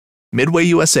Midway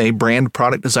USA brand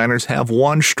product designers have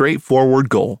one straightforward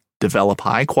goal: develop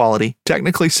high-quality,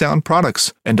 technically sound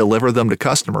products and deliver them to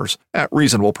customers at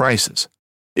reasonable prices.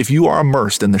 If you are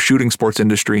immersed in the shooting sports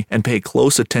industry and pay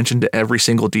close attention to every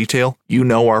single detail, you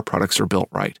know our products are built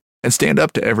right and stand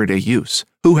up to everyday use.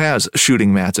 Who has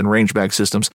shooting mats and range bag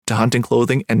systems to hunting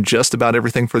clothing and just about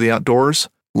everything for the outdoors?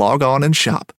 Log on and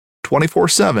shop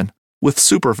 24/7 with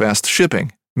super fast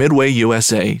shipping.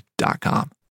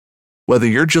 MidwayUSA.com. Whether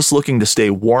you're just looking to stay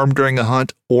warm during a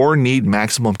hunt or need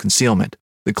maximum concealment,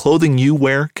 the clothing you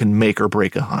wear can make or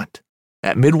break a hunt.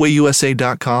 At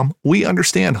MidwayUSA.com, we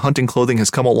understand hunting clothing has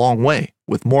come a long way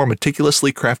with more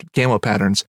meticulously crafted camo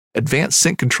patterns, advanced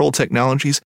scent control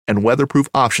technologies, and weatherproof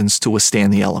options to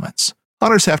withstand the elements.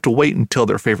 Hunters have to wait until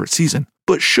their favorite season,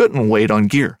 but shouldn't wait on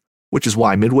gear, which is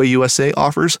why Midway USA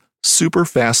offers super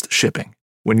fast shipping.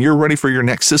 When you're ready for your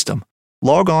next system,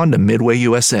 log on to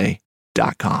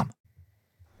MidwayUSA.com.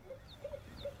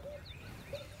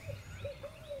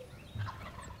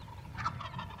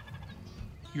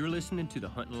 You're listening to the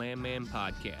Hunting Land Man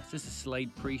podcast. This is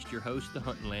Slade Priest, your host, the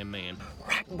Hunting Land Man.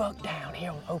 Rack buck down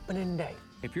here on opening day.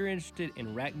 If you're interested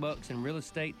in rack bucks and real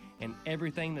estate and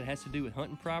everything that has to do with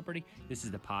hunting property, this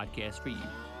is the podcast for you.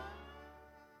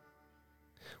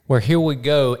 Well, here we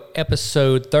go,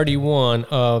 episode 31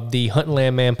 of the Hunting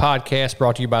Land Man podcast,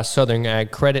 brought to you by Southern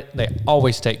Ag Credit. They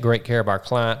always take great care of our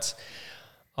clients.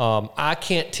 I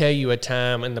can't tell you a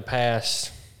time in the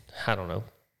past,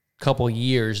 couple of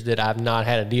years that I've not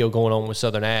had a deal going on with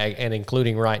Southern Ag, and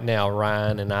including right now,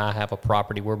 Ryan and I have a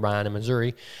property we're buying in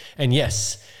Missouri. And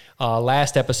yes,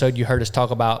 last episode you heard us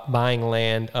talk about buying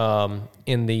land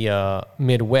in the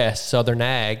Midwest, Southern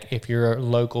Ag. If you're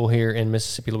local here in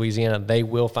Mississippi, Louisiana, they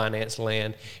will finance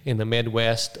land in the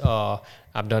Midwest.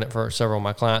 I've done it for several of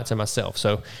my clients and myself.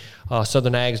 So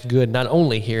Southern Ag is good not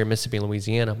only here in Mississippi and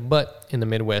Louisiana, but in the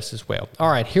Midwest as well. All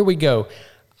right, here we go.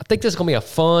 I think this is going to be a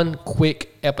fun,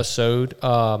 quick episode.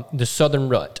 The Southern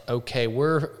Rut. Okay,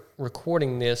 we're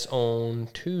recording this on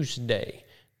Tuesday,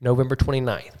 November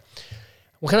 29th.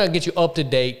 We'll kind of get you up to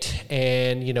date,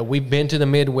 and, we've been to the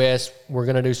Midwest. We're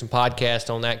going to do some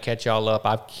podcasts on that, catch y'all up.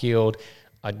 I've killed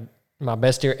my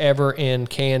best deer ever in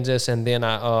Kansas, and then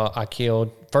I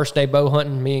killed first day bow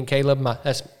hunting, me and Caleb. By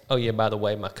the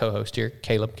way, my co-host here,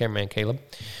 Cameraman Caleb.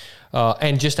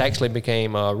 And just actually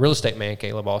became a real estate man,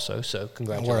 Caleb, also. So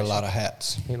congratulations. I wear a lot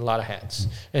of hats.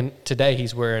 And today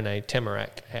he's wearing a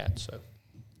Tamarack hat. So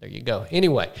there you go.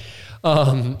 Anyway,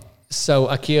 so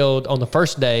I killed on the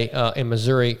first day in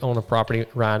Missouri on a property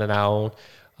Ryan and I own.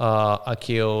 I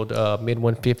killed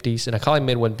mid-150s, and I call him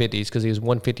mid-150s because he was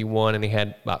 151 and he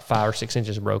had about 5 or 6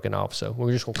 inches broken off. So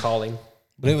we're just going to call him.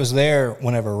 But it was there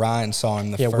whenever Ryan saw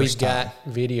him the first time. Yeah, we got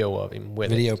video of him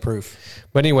with video proof.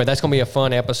 But anyway, that's going to be a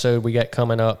fun episode we got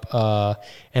coming up.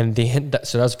 And then,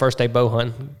 so that was the first day bow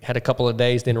hunting. Had a couple of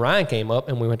days. Then Ryan came up,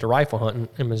 and we went to rifle hunting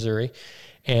in Missouri.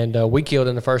 And we killed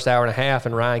in the first hour and a half,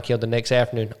 and Ryan killed the next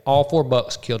afternoon. All 4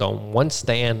 bucks killed on one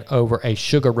stand over a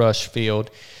sugar rush field.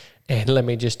 And let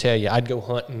me just tell you, I'd go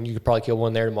hunt, and you could probably kill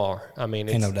one there tomorrow. I mean,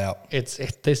 ain't no doubt. It's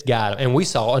this guy. And we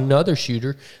saw another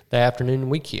shooter the afternoon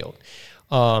we killed.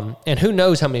 And who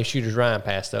knows how many shooters Ryan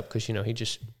passed up, because, he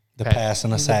just... The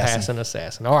passing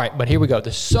assassin. All right, but here we go.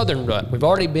 The Southern Rut. We've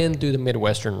already been through the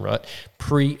Midwestern Rut,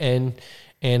 and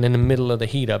in the middle of the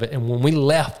heat of it. And when we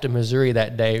left Missouri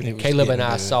that day, Caleb and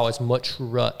I saw as much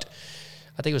rut.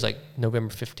 I think it was like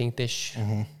November 15th-ish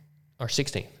or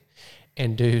 16th.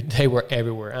 And, dude, they were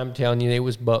everywhere. I'm telling you, there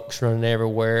was bucks running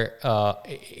everywhere.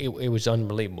 It was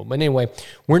unbelievable. But anyway,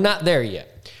 we're not there yet.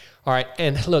 All right,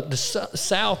 and look, the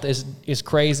South is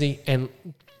crazy, and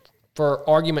for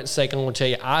argument's sake, I'm going to tell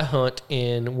you, I hunt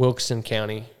in Wilkes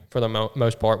County for the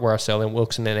most part, where I sell in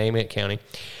Wilkes and Amite County.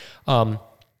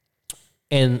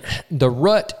 And the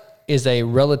rut is a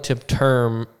relative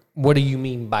term. What do you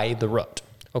mean by the rut?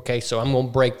 Okay, so I'm going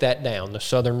to break that down, the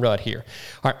Southern Rut here.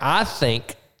 All right, I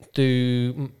think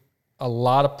through a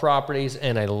lot of properties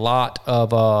and a lot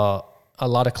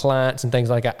of clients and things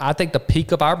like that, I think the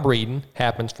peak of our breeding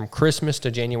happens from Christmas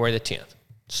to January the 10th,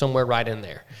 somewhere right in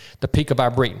there. The peak of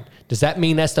our breeding. Does that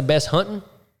mean that's the best hunting?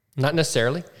 Not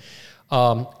necessarily.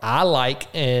 I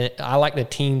like the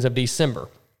teens of December,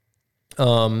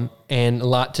 and a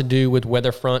lot to do with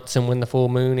weather fronts and when the full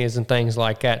moon is and things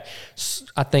like that.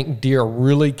 I think deer are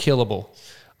really killable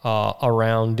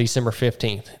around December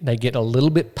 15th. They get a little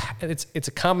bit. It's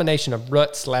a combination of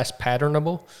rut /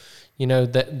 patternable.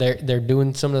 That they're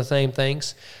doing some of the same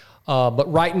things.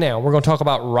 But right now, we're going to talk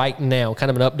about right now, kind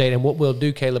of an update. And what we'll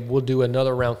do, Caleb, we'll do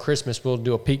another around Christmas. We'll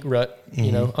do a peak rut,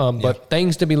 But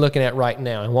things to be looking at right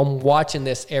now. And I'm watching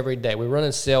this every day. We're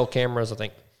running cell cameras, I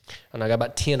think, And I got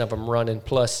about 10 of them running,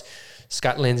 plus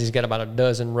Scott Lindsay's got about a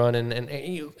dozen running,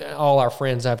 and all our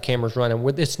friends have cameras running.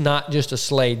 It's not just a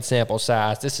Slade sample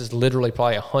size. This is literally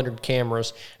probably 100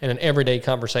 cameras and an everyday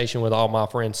conversation with all my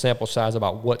friends sample size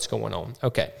about what's going on.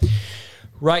 Okay.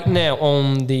 Right now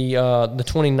on the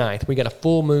 29th, we got a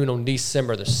full moon on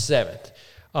December the 7th.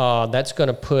 That's going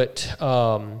to put,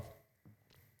 the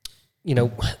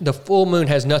full moon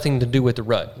has nothing to do with the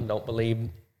rut. Don't believe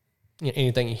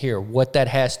anything you hear. What that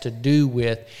has to do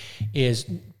with is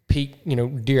peak,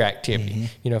 deer activity.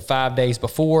 5 days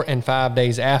before and 5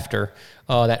 days after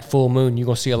that full moon, you're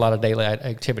going to see a lot of daylight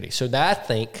activity. So that, I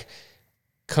think,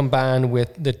 combined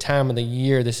with the time of the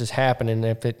year this is happening,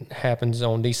 if it happens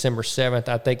on December 7th,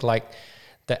 I think like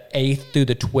the 8th through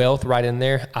the 12th right in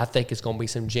there, I think it's going to be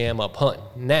some jam up hunting.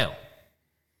 Now,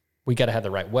 we got to have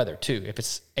the right weather too. If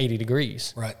it's 80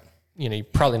 degrees, right, you're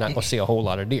probably not going to see a whole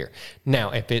lot of deer.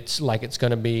 Now, if it's like it's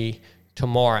going to be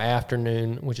tomorrow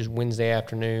afternoon, which is Wednesday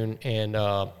afternoon,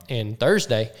 and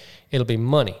Thursday, it'll be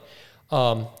money.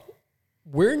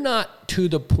 We're not to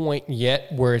the point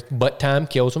yet where butt time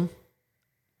kills them,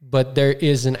 but there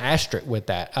is an asterisk with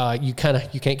that. You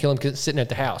can't kill them because it's sitting at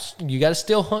the house. You got to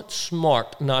still hunt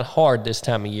smart, not hard this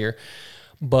time of year.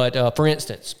 But for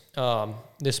instance,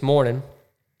 this morning,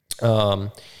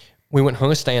 we went and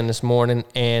hung a stand this morning,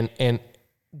 and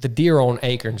the deer on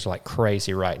acorns like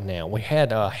crazy right now. We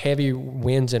had heavy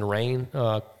winds and rain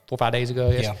 4 or 5 days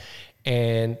ago. Yes? Yeah.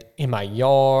 And in my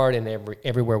yard and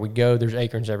everywhere we go, there's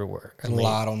acorns everywhere. There's a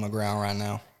lot on the ground right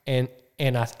now.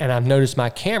 And I've noticed my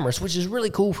cameras, which is really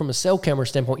cool from a cell camera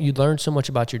standpoint. You learn so much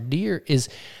about your deer. Is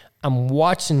I'm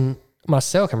watching my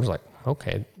cell cameras like,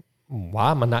 okay,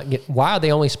 why are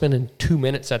they only spending 2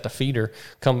 minutes at the feeder,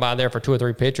 come by there for 2 or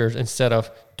 3 pictures instead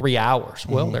of 3 hours?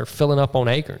 Well, they're filling up on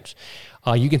acorns.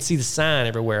 You can see the sign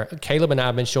everywhere. Caleb and I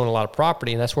have been showing a lot of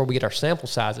property, and that's where we get our sample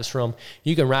sizes from.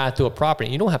 You can ride through a property,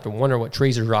 and you don't have to wonder what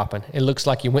trees are dropping. It looks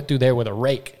like you went through there with a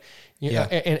rake.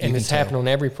 And it's happening on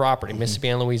every property, Mississippi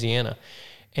and Louisiana.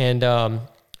 And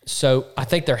so I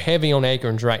think they're heavy on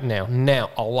acorns right now.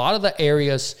 Now, a lot of the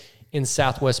areas in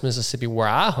southwest Mississippi where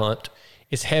I hunt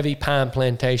is heavy pine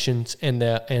plantations and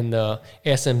the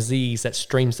SMZs, that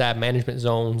stream side management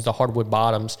zones, the hardwood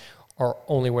bottoms, are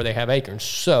only where they have acorns.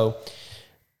 So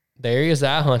the areas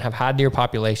that I hunt have high deer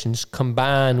populations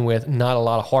combined with not a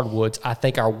lot of hardwoods. I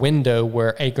think our window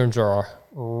where acorns are a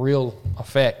real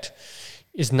effect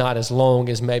is not as long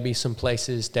as maybe some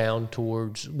places down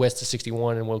towards west of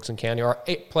 61 in Wilson County, or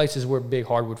 8 places where big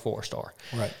hardwood forests are.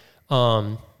 Right.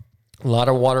 A lot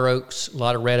of water oaks, a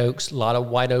lot of red oaks, a lot of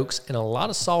white oaks, and a lot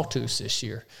of sawtooths this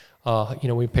year. We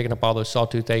were picking up all those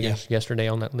sawtooth acorns yesterday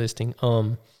on that listing.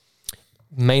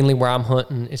 Mainly where I'm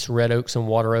hunting, it's red oaks and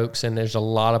water oaks, and there's a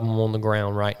lot of them on the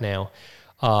ground right now.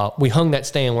 We hung that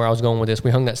stand where I was going with this.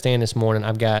 We hung that stand this morning.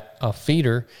 I've got a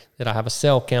feeder that I have a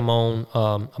cell cam on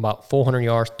about 300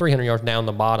 yards down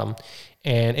the bottom.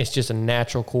 And it's just a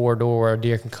natural corridor where a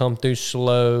deer can come through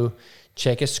slow,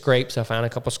 check his scrapes. I found a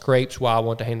couple scrapes while I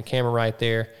want to hang the camera right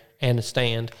there and the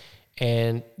stand.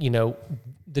 And,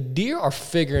 the deer are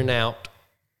figuring out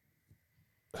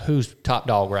who's top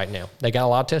dog right now. They got a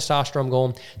lot of testosterone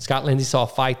going. Scott Lindsay saw a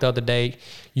fight the other day.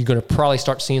 You're going to probably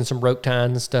start seeing some rope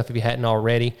tines and stuff if you hadn't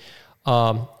already.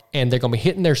 And they're going to be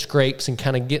hitting their scrapes and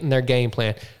kind of getting their game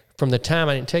plan. From the time,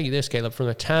 I didn't tell you this, Caleb, from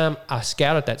the time I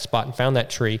scouted that spot and found that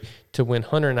tree to when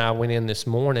Hunter and I went in this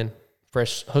morning,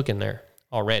 fresh hooking there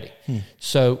already.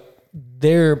 So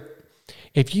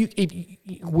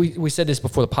we said this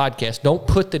before the podcast, don't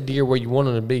put the deer where you want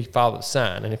them to be, follow the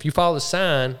sign. And if you follow the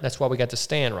sign, that's why we got the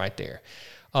stand right there.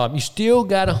 You still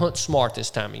got to hunt smart this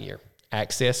time of year.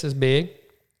 Access is big.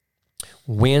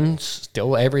 Winds,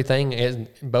 still everything, is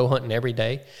bow hunting every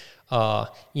day.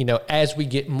 As we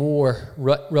get more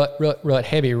rut,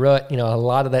 heavy rut, a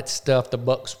lot of that stuff, the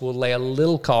bucks will lay a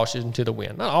little caution to the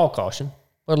wind. Not all caution,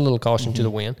 but a little caution to the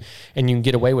wind. And you can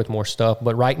get away with more stuff.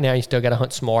 But right now, you still got to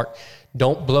hunt smart.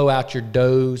 Don't blow out your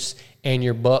does and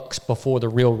your bucks before the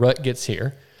real rut gets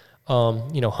here.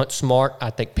 Hunt smart.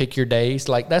 I think pick your days.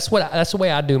 Like that's the way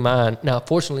I do mine. Now,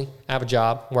 fortunately, I have a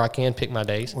job where I can pick my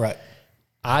days. Right.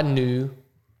 I knew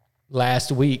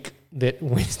last week that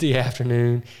Wednesday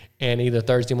afternoon and either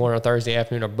Thursday morning or Thursday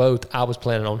afternoon or both, I was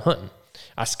planning on hunting.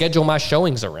 I schedule my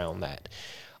showings around that.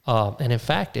 And in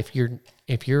fact, if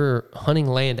your hunting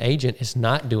land agent is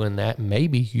not doing that,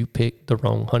 maybe you picked the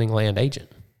wrong hunting land agent.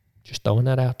 Just throwing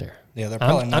that out there. Yeah, they're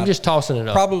probably not. I'm just tossing it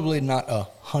up. Probably not a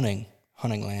hunting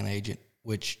land agent,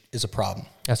 which is a problem.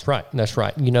 That's right.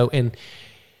 And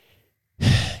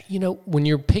when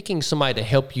you're picking somebody to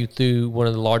help you through one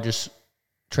of the largest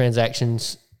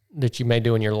transactions that you may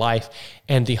do in your life,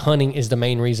 and the hunting is the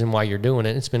main reason why you're doing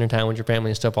it and spending time with your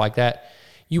family and stuff like that,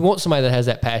 you want somebody that has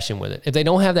that passion with it. If they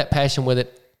don't have that passion with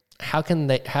it, how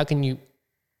can you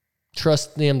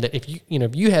trust them that if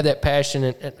you have that passion,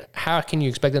 and how can you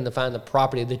expect them to find the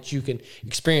property that you can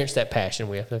experience that passion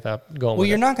with? If I'm going, well,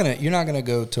 you're not gonna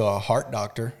go to a heart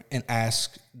doctor and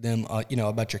ask them,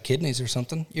 about your kidneys or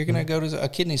something. You're gonna go to a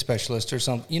kidney specialist or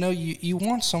something. You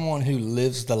want someone who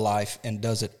lives the life and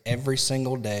does it every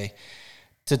single day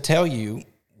to tell you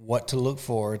what to look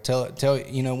for. Tell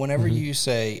whenever you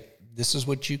say this is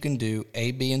what you can do,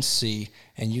 A, B, and C,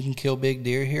 and you can kill big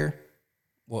deer here.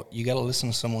 Well, you got to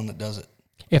listen to someone that does it.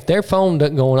 If their phone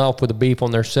doesn't going off with a beep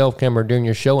on their cell camera during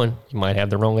your showing, you might have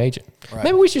the wrong agent. Right.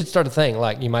 Maybe we should start a thing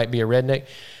like you might be a redneck.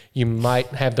 You might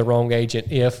have the wrong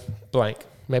agent if blank.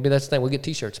 Maybe that's the thing. We'll get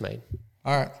T-shirts made.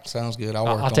 All right. Sounds good. I'll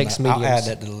work on take that. some mediums. I'll add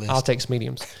that to the list. I'll take some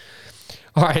mediums.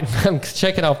 All right. I'm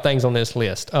checking off things on this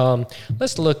list.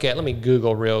 Let me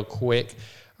Google real quick.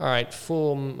 All right.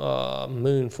 Full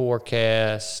moon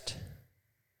forecast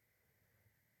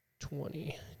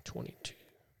 2022.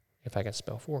 If I can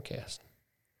spell forecast.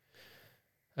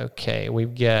 Okay,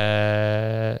 we've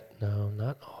got, no,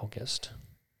 not August.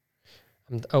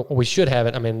 We should have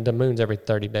it. I mean, the moon's every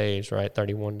 30 days, right?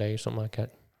 31 days, something like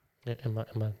that. Am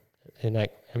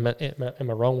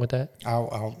I wrong with that?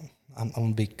 I'm going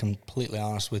to be completely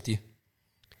honest with you.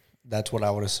 That's what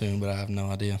I would assume, but I have no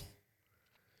idea.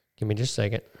 Give me just a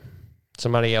second.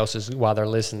 Somebody else is, while they're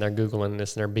listening, they're Googling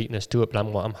this and they're beating us to it, but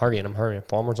I'm hurrying.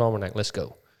 Farmer's Almanac, let's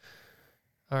go.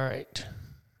 All right.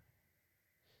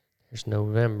 There's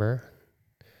November.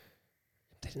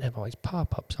 They didn't have all these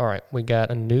pop-ups. All right, we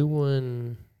got a new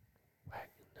one.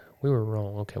 We were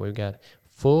wrong. Okay, we got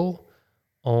full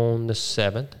on the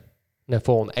 7th. No,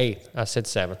 full on the 8th. I said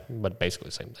 7th, but basically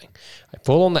the same thing. Right,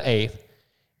 full on the 8th.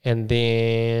 And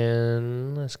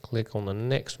then let's click on the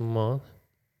next month.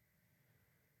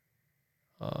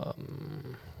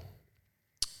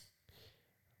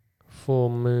 Full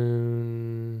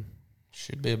moon.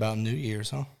 Should be about New Year's,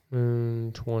 huh?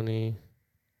 Moon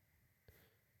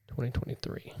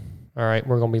 2023. All right,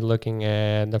 we're going to be looking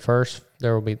at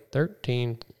there will be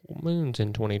 13 moons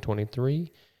in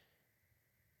 2023.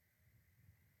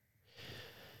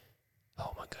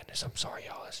 Oh my goodness, I'm sorry,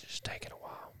 y'all. It's just taking a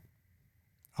while.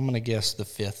 I'm going to guess the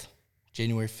 5th,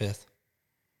 January 5th.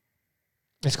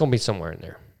 It's going to be somewhere in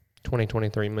there.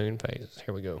 2023 moon phases.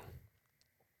 Here we go.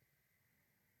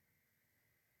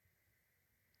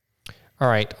 All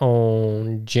right,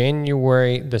 on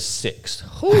January the 6th.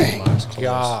 Oh, my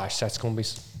gosh, that's going to be...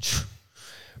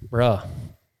 Bruh.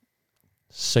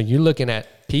 So you're looking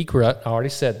at peak rut. I already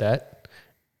said that.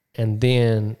 And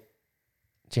then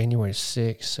January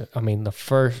 6th. I mean, the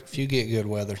first... If you get good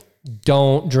weather.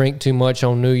 Don't drink too much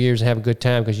on New Year's and have a good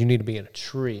time because you need to be in a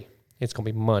tree. It's going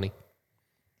to be money.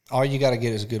 All you got to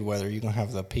get is good weather. You're going to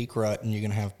have the peak rut and you're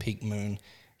going to have peak moon.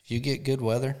 If you get good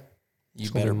weather... You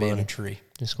better be in a tree.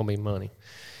 It's going to be money.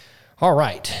 All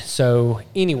right. So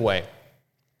anyway,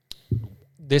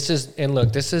 this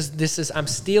is, I'm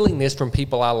stealing this from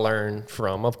people I learned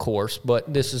from, of course,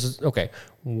 but this is, okay.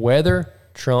 Weather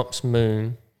trumps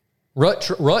moon. Rut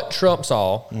trumps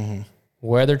all. Mm-hmm.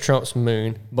 Weather trumps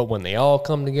moon. But when they all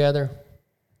come together,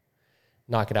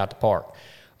 knock it out the park.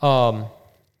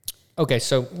 Okay,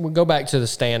 so we'll go back to the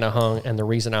stand I hung and the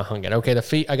reason I hung it.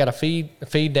 Okay, I got a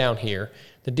feed down here.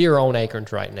 The deer are on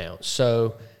acorns right now.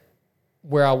 So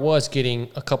where I was getting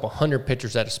a couple hundred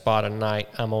pictures at a spot a night,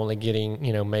 I'm only getting,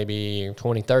 maybe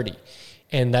 20, 30.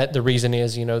 And the reason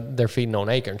is, they're feeding on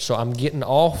acorns. So I'm getting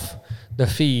off the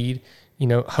feed,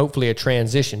 hopefully a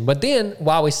transition. But then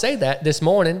while we say that, this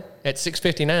morning at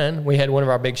 6:59, we had one of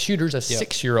our big shooters, a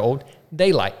 6-year-old,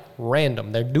 daylight,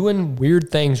 random. They're doing weird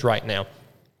things right now.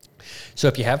 So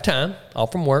if you have time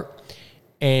off from work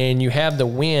and you have the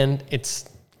wind, it's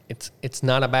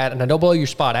not a bad, and I don't blow your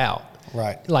spot out.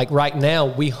 Right. Like right now,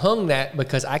 we hung that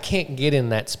because I can't get in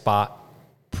that spot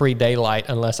pre-daylight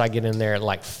unless I get in there at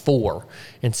like 4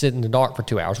 and sit in the dark for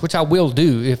 2 hours, which I will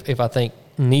do if I think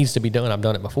needs to be done. I've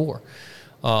done it before.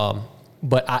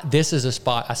 But this is a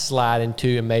spot I slide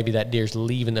into, and maybe that deer's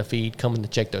leaving the feed, coming to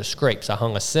check those scrapes. I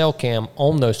hung a cell cam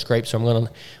on those scrapes, so I'm going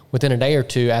to, within a day or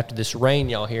two after this rain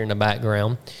y'all hear in the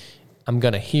background, I'm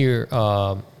going to hear,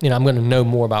 I'm going to know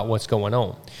more about what's going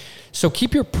on. So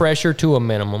keep your pressure to a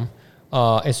minimum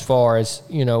as far as,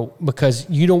 because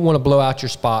you don't want to blow out your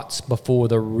spots before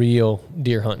the real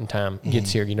deer hunting time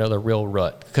gets here, the real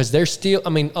rut. Because there's still,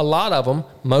 a lot of them,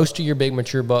 most of your big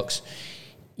mature bucks,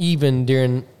 even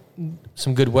during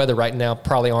some good weather right now,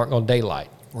 probably aren't going to daylight.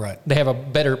 Right. They have a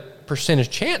better percentage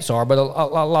chance are, but a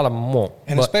lot of them won't.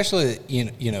 And but, especially,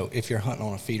 you know, if you're hunting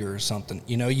on a feeder or something,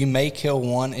 you know, you may kill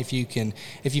one if you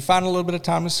find a little bit of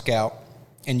time to scout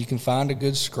and you can find a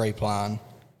good scrape line,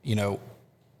 you know,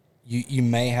 you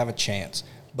may have a chance.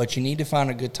 But you need to find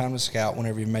a good time to scout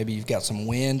whenever maybe you've got some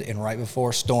wind and right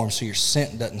before a storm, so your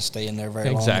scent doesn't stay in there very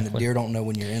long, and the deer don't know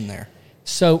when you're in there.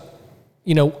 So,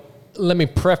 you know, let me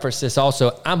preface this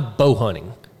also. I'm bow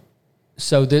hunting,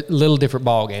 so the little different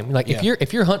ball game. Like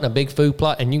if you're hunting a big food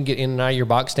plot and you can get in and out of your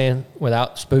box stand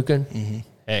without spooking,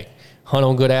 hey, hunt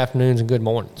on good afternoons and good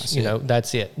mornings.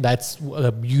 That's it. That's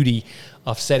the beauty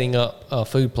of setting up a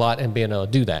food plot and being able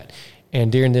to do that. And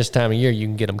during this time of year, you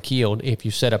can get them killed if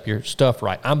you set up your stuff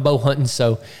right. I'm bow hunting,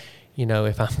 so, you know,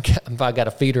 if I got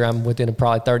a feeder, I'm within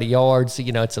probably 30 yards.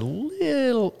 You know, it's a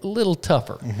little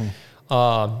tougher.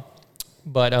 You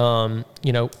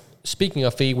know, speaking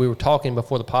of feed, we were talking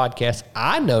before the podcast.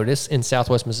 I noticed in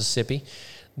Southwest Mississippi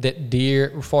that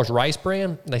deer, as far as rice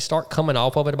bran, they start coming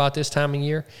off of it about this time of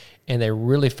year, and they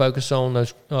really focus on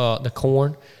those the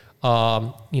corn.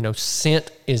 You know,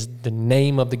 scent is the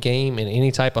name of the game in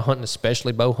any type of hunting,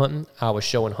 especially bow hunting. I was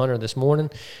showing Hunter this morning,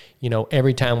 you know,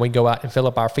 every time we go out and fill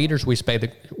up our feeders, we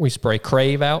spray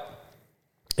Crave out,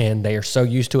 and they are so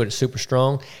used to it. It's super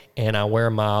strong. And I wear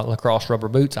my lacrosse rubber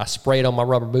boots. I sprayed on my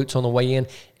rubber boots on the way in,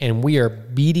 and we are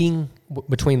beating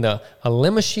between the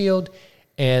Lima Shield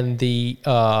and the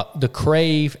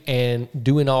Crave and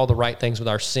doing all the right things with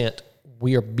our scent.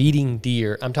 We are beating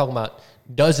deer. I'm talking about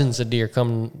dozens of deer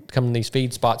come to these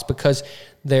feed spots because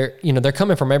they're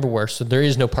coming from everywhere, so there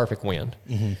is no perfect wind.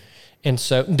 And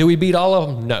so, do we beat all of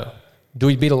them? No. Do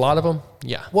we beat a lot of them?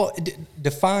 Yeah. Well,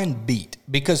 define beat,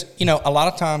 because, you know, a lot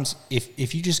of times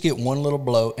if you just get one little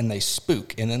blow and they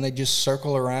spook and then they just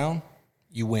circle around,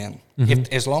 you win.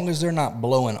 As long as they're not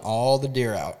blowing all the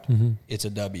deer out, it's a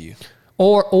W.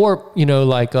 Or you know,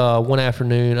 like one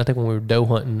afternoon, I think when we were doe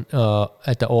hunting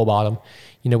at the oil bottom,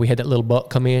 you know, we had that little buck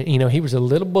come in. You know, he was a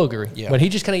little boogery, but he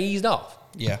just kind of eased off.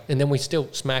 Yeah. And then we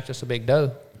still smacked us a big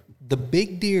doe. The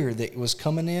big deer that was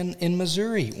coming in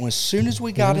Missouri, as soon as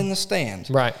we got in the stand,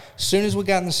 right? As soon as we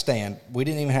got in the stand, we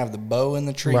didn't even have the bow in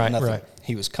the tree, nothing. Right.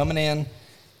 He was coming in.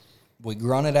 We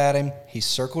grunted at him. He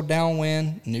circled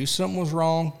downwind, knew something was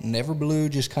wrong, never blew,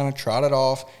 just kind of trotted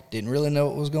off, didn't really know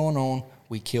what was going on.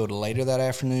 We killed later that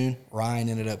afternoon. Ryan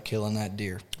ended up killing that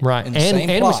deer. Right.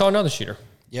 And we saw another shooter.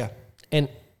 Yeah. And,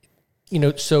 you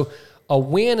know, so a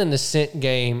win in the scent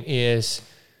game is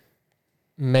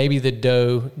maybe the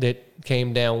doe that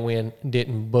came downwind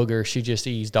didn't booger. She just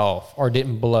eased off or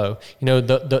didn't blow. You know,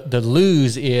 the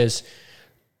lose is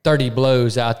 30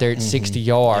 blows out there at 60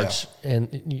 yards,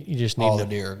 and you just need all the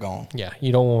deer are gone. Yeah,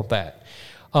 you don't want that.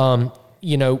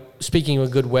 You know, speaking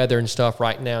of good weather and stuff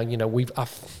right now, you know,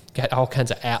 I've got all kinds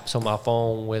of apps on my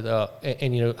phone with,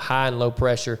 and you know, high and low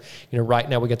pressure. You know, right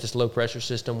now we got this low pressure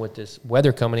system with this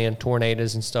weather coming in,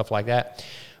 tornadoes and stuff like that.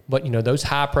 But, you know, those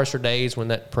high pressure days when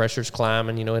that pressure's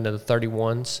climbing, you know, into the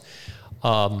 31s,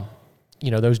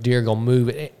 you know, those deer are going to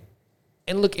move.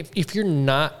 And look, if you're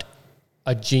not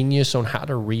a genius on how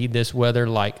to read this weather,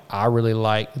 like I really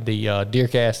like the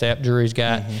DeerCast app Drury's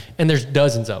got, and there's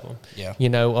dozens of them. Yeah. You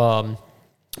know,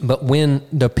 but when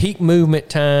the peak movement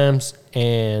times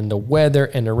and the weather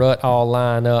and the rut all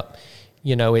line up,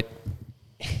 you know, and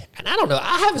I don't know,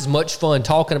 I have as much fun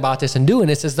talking about this and doing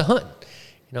this as the hunt.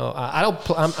 You know,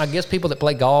 I guess people that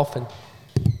play golf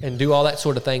and do all that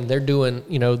sort of thing, they're doing,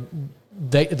 you know,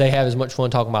 they have as much fun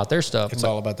talking about their stuff. It's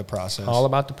all about the process. All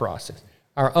about the process.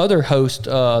 Our other host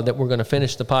that we're going to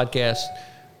finish the podcast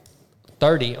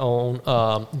 30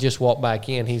 on just walked back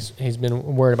in. He's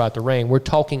been worried about the rain. We're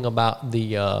talking about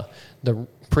the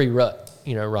pre-rut,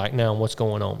 you know, right now and what's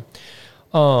going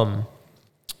on.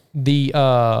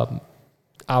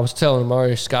 I was telling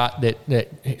Mario Scott that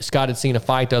Scott had seen a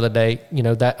fight the other day. You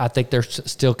know, that I think they're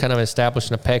still kind of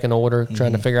establishing a pecking order,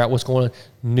 trying to figure out what's going on.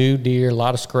 New deer, a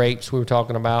lot of scrapes we were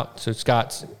talking about. So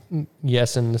Scott's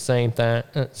yesing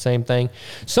the same thing.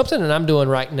 Something that I'm doing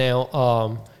right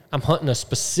now, I'm hunting a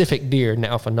specific deer.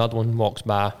 Now, if another one walks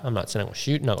by, I'm not saying I'm going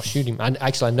to shoot him. I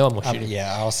know I'm going to shoot him.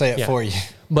 Yeah, I'll say it for you.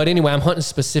 But anyway, I'm hunting a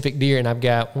specific deer, and I've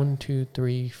got 1, 2,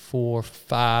 3, 4,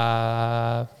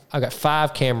 5... I've got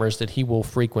 5 cameras that he will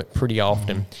frequent pretty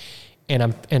often, and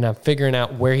I'm figuring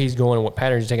out where he's going and what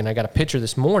patterns he's taking. I got a picture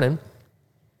this morning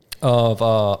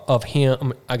of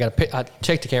him. I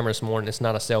checked the camera this morning. It's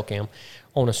not a cell cam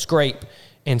on a scrape,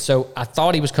 and so I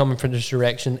thought he was coming from this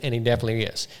direction, and he definitely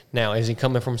is. Now, is he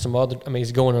coming from some other? I mean,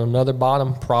 he's going on another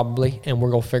bottom probably, and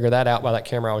we're gonna figure that out by that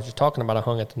camera I was just talking about. I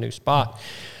hung at the new spot,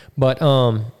 but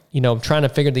you know, I'm trying to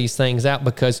figure these things out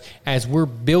because as we're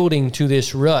building to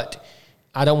this rut.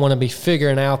 I don't want to be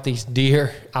figuring out these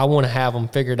deer. I want to have them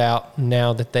figured out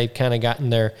now that they've kind of gotten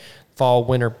their fall,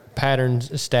 winter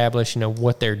patterns established,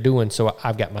 what they're doing. So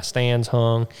I've got my stands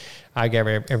hung. I got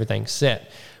everything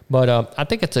set. But I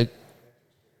think it's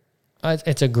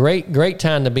a great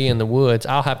time to be in the woods.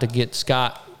 I'll have to get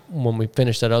Scott when we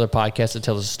finish that other podcast to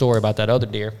tell us a story about that other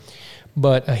deer.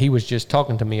 But he was just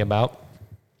talking to me about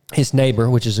his neighbor,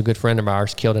 which is a good friend of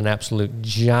ours, killed an absolute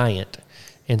giant.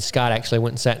 And Scott actually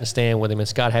went and sat in the stand with him, and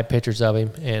Scott had pictures of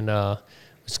him, and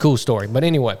it's a cool story. But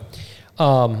anyway,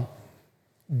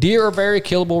 deer are very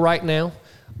killable right now.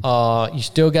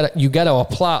 You got to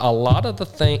apply a lot of the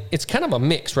thing. It's kind of a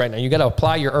mix right now. You got to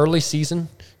apply your early season,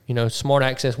 smart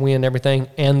access, wind, everything,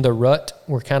 and the rut.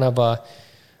 We're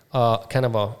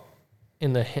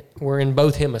we're in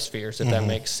both hemispheres, if that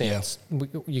makes sense. Yeah.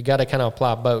 You got to kind of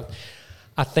apply both.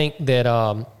 I think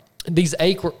that these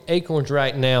acorns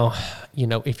right now,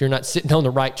 if you're not sitting on the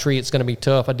right tree, it's going to be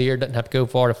tough. A deer doesn't have to go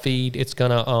far to feed. It's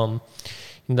going to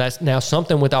that's now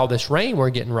something with all this rain we're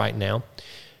getting right now.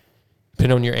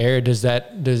 Depending on your area, does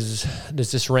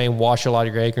this rain wash a lot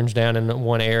of your acorns down in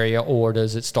one area, or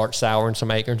does it start souring some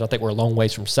acorns? I think we're a long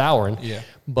ways from souring. Yeah.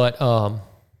 But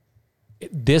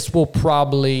this will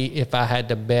probably, if I had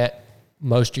to bet,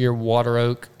 most of your water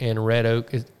oak and red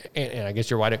oak, and I guess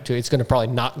your white oak too, it's going to probably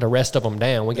knock the rest of them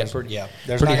down. We got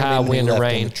pretty high wind and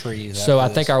rain. So I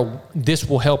think this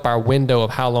will help our window of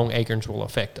how long acorns will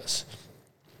affect us.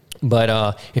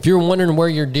 But if you're wondering where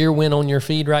your deer went on your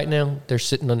feed right now, they're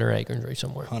sitting under acorn tree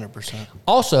somewhere. 100%.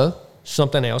 Also,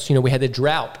 something else, we had the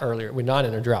drought earlier. We're not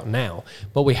in a drought now,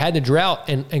 but we had the drought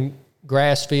and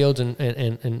grass fields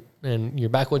and your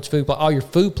backwoods food plot, all your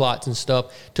food plots and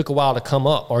stuff took a while to come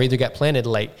up or either got planted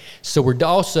late. So we're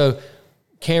also,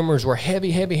 cameras were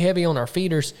heavy on our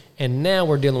feeders, and now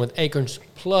we're dealing with acorns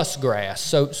plus grass.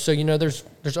 So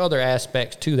there's other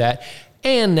aspects to that.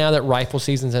 And now that rifle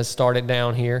seasons has started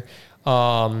down here,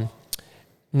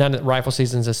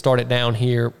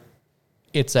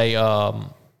 it's a,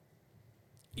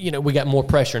 we got more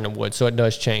pressure in the woods, so it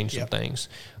does change some things.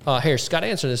 Here, Scott,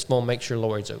 answer this phone, make sure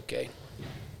Lori's okay.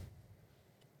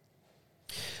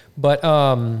 But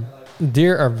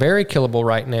deer are very killable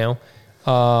right now.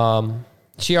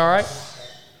 She all right?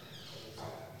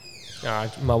 All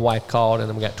right, my wife called, and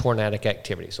then we got tornadic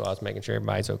activity, so I was making sure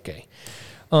everybody's okay.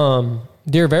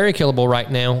 Deer very killable right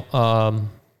now.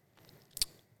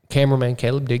 Cameraman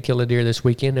Caleb did kill a deer this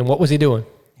weekend, and what was he doing?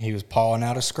 He was pawing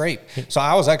out a scrape. So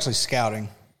I was actually scouting.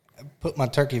 I put my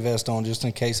turkey vest on just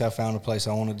in case I found a place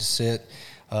I wanted to sit.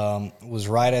 Was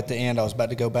right at the end. I was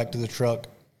about to go back to the truck.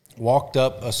 Walked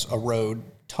up a road,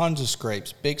 tons of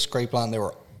scrapes, big scrape line. They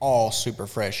were all super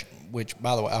fresh, which,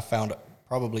 by the way, I found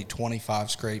probably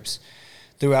 25 scrapes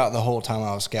throughout the whole time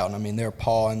I was scouting. I mean, they're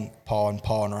pawing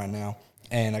right now.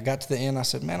 And I got to the end. I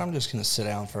said, man, I'm just going to sit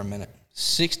down for a minute.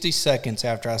 60 seconds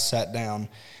after I sat down,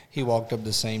 he walked up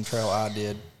the same trail I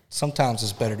did. Sometimes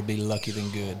it's better to be lucky than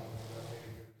good.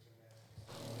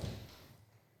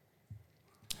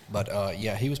 But,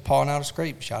 he was pawing out a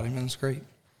scrape, shot him in the scrape.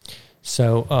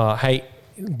 So, hey,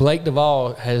 Blake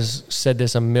Duvall has said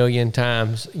this a million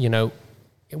times,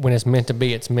 when it's meant to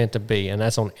be, it's meant to be. And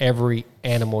that's on every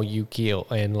animal you kill.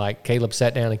 And like Caleb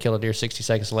sat down and killed a deer 60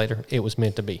 seconds later, it was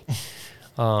meant to be.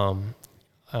 So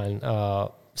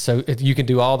if you can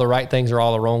do all the right things or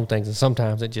all the wrong things, and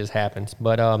sometimes it just happens.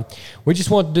 But we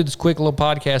just want to do this quick little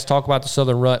podcast, talk about the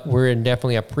Southern Rut. We're in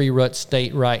definitely a pre-rut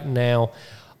state right now.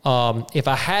 If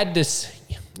I had this,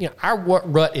 our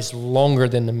rut is longer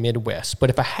than the Midwest. But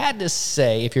if I had to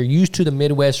say, if you're used to the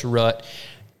Midwest rut,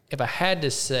 if I had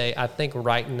to say, I think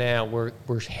right now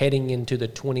we're heading into the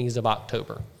 20s of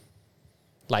October.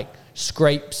 Like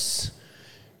scrapes,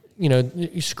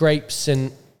 scrapes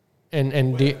and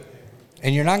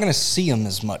you're not going to see them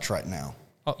as much right now.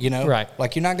 Right.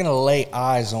 Like you're not going to lay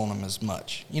eyes on them as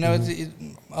much.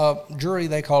 Jury,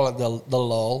 they call it the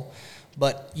lull.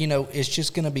 But, it's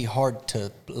just going to be hard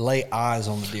to lay eyes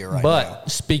on the deer right now. But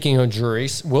speaking of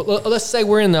juries, well, let's say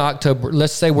we're in the October.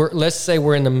 Let's say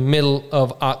we're in the middle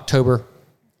of October,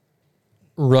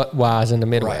 rut-wise in the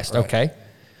Midwest. Right. Okay.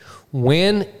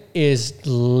 When is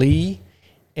Lee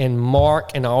and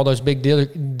Mark and all those big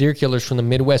deer killers from the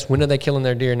Midwest? When are they killing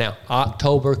their deer now?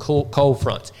 October cold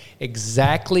fronts.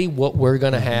 Exactly what we're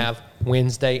going to have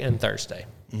Wednesday and Thursday.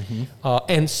 Mm-hmm.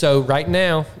 And so right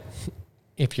now,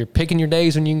 if you're picking your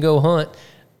days when you can go hunt,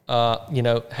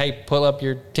 hey, pull up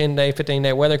your 10-day,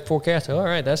 15-day weather forecast. All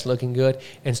right, that's looking good.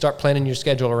 And start planning your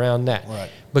schedule around that. Right.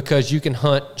 Because you can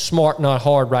hunt smart, not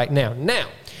hard right now. Now,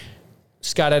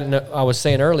 Scott, I was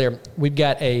saying earlier, we've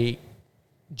got a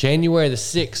January the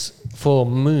 6th full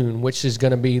moon, which is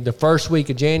going to be the first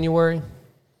week of January.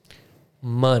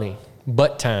 money,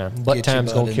 but time. But Get your time's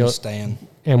butt going to in kill the it. stand.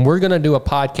 And we're going to do a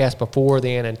podcast before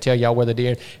then and tell y'all where the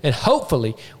deer. And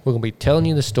hopefully, we're going to be telling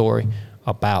you the story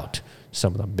about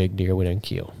some of the big deer we didn't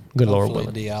kill. Good Lord Hopefully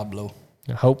willing. Diablo.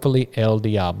 Hopefully, El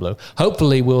Diablo.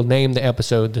 Hopefully, we'll name the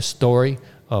episode The Story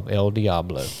of El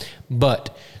Diablo.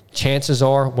 But chances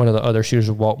are one of the other shooters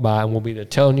will walk by and we'll be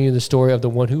telling you the story of the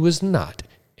one who was not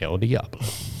El Diablo.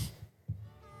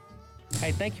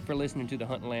 Hey, thank you for listening to the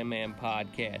Hunt and Land Man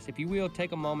podcast. If you will,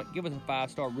 take a moment, give us a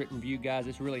 5-star written review, guys.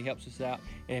 This really helps us out.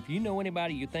 And if you know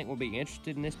anybody you think will be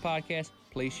interested in this podcast,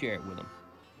 please share it with them.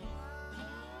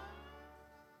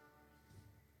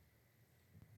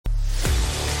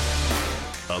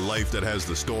 A life that has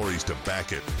the stories to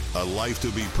back it. A life to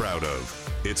be proud of.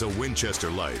 It's a Winchester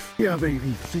life. Yeah,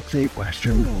 baby. 6'8"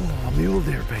 Western. Oh, mule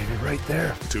deer, baby, right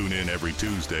there. Tune in every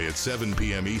Tuesday at 7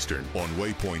 p.m. Eastern on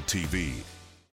Waypoint TV.